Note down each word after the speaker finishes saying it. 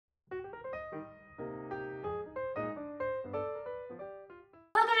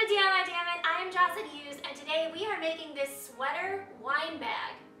Closet Use, and today we are making this sweater wine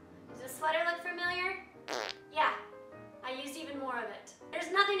bag. Does this sweater look familiar? Yeah, I used even more of it.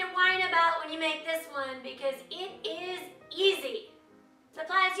 There's nothing to whine about when you make this one because it is easy.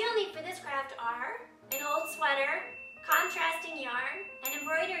 Supplies you'll need for this craft are an old sweater, contrasting yarn, an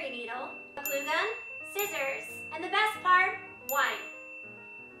embroidery needle, a glue gun, scissors, and the best part, wine.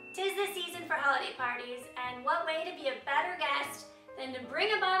 'Tis the season for holiday parties, and what way to be a better guest than to bring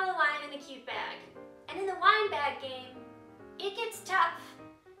a bottle of wine in a cute bag. And in the wine bag game, it gets tough.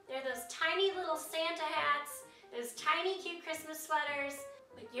 There are those tiny little Santa hats, those tiny cute Christmas sweaters,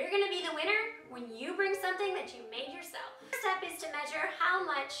 but you're gonna be the winner when you bring something that you made yourself. First step is to measure how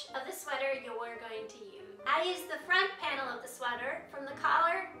much of the sweater you're going to use. I used the front panel of the sweater from the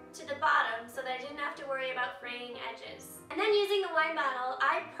collar to the bottom so that I didn't have to worry about fraying edges. And then using the wine bottle,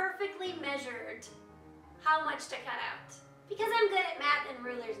 I perfectly measured how much to cut out, because I'm good at math and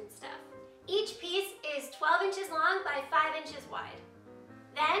rulers and stuff. Each piece is 12 inches long by 5 inches wide.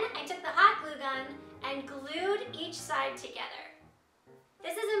 Then I took the hot glue gun and glued each side together.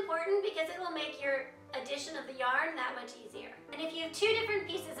 This is important because it will make your addition of the yarn that much easier. And if you have two different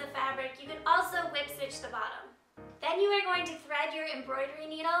pieces of fabric, you can also whip stitch the bottom. Then you are going to thread your embroidery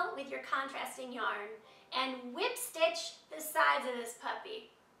needle with your contrasting yarn and whip stitch the sides of this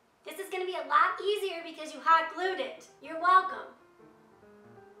puppy. This is going to be a lot easier because you hot glued it. You're welcome.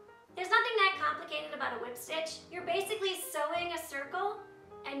 There's nothing that complicated about a whip stitch. You're basically sewing a circle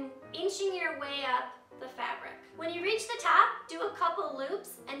and inching your way up the fabric. When you reach the top, do a couple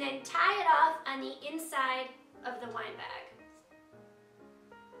loops and then tie it off on the inside of the wine bag.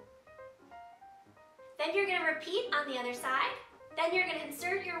 Then you're going to repeat on the other side. Then you're going to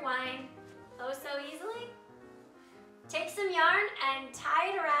insert your wine oh so easily. Take some yarn and tie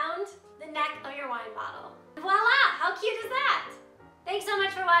it around the neck of your wine bottle. Voila! How cute is that? Thanks so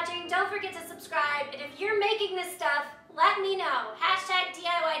much for watching. Don't forget to subscribe. And if you're making this stuff, let me know.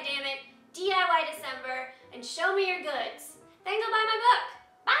 #DIY Dammit, DIY December, and show me your goods. Then go buy my